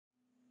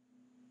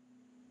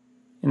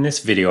In this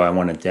video, I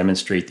want to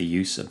demonstrate the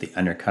use of the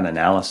Undercut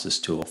Analysis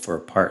tool for a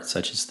part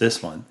such as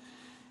this one,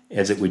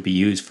 as it would be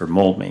used for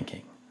mold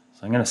making.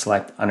 So I'm going to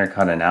select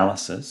Undercut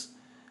Analysis,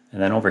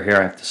 and then over here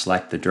I have to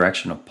select the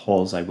direction of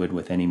pull as I would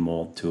with any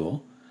mold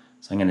tool.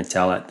 So I'm going to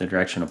tell it the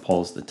direction of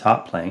pull is the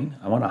top plane.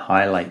 I want to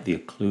highlight the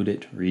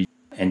occluded region,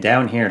 and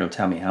down here it'll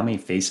tell me how many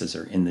faces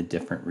are in the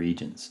different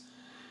regions.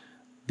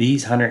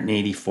 These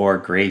 184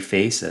 gray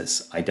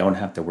faces I don't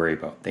have to worry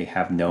about. They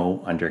have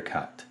no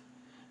undercut.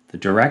 The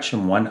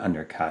direction 1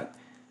 undercut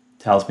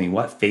tells me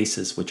what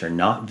faces which are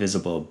not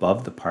visible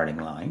above the parting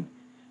line.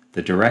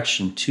 The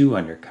direction 2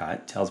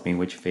 undercut tells me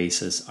which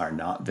faces are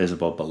not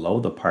visible below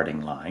the parting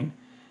line.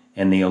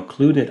 And the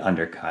occluded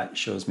undercut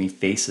shows me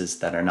faces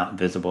that are not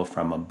visible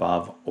from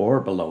above or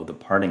below the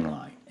parting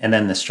line. And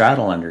then the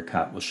straddle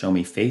undercut will show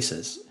me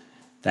faces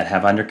that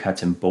have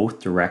undercuts in both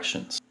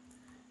directions.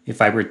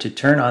 If I were to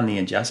turn on the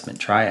adjustment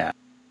triad,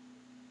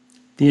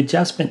 the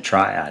adjustment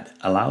triad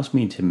allows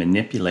me to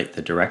manipulate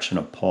the direction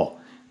of pull.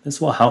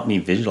 This will help me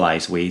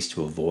visualize ways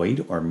to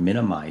avoid or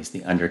minimize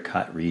the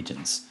undercut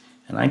regions.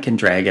 And I can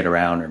drag it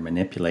around or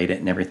manipulate it,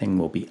 and everything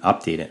will be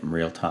updated in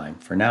real time.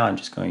 For now, I'm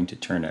just going to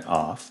turn it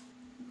off.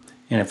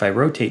 And if I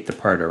rotate the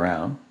part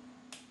around,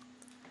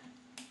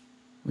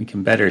 we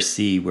can better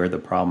see where the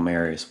problem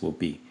areas will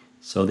be.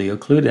 So the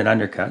occluded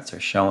undercuts are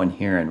shown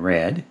here in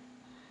red.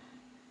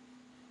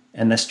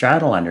 And the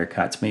straddle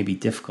undercuts may be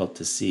difficult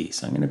to see.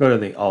 So I'm going to go to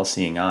the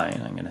all-seeing eye,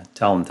 and I'm going to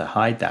tell them to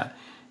hide that.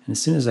 And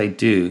as soon as I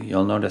do,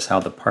 you'll notice how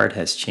the part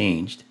has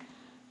changed.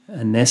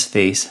 And this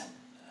face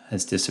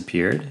has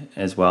disappeared,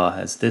 as well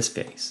as this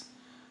face.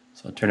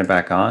 So I'll turn it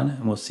back on,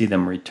 and we'll see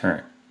them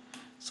return.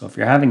 So if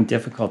you're having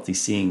difficulty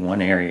seeing one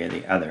area or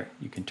the other,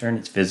 you can turn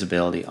its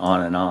visibility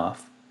on and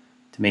off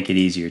to make it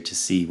easier to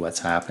see what's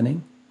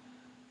happening.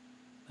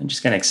 I'm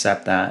just going to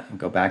accept that and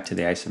go back to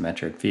the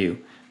isometric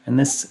view. And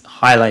this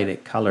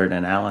highlighted colored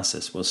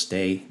analysis will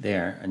stay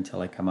there until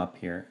I come up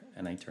here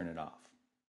and I turn it off.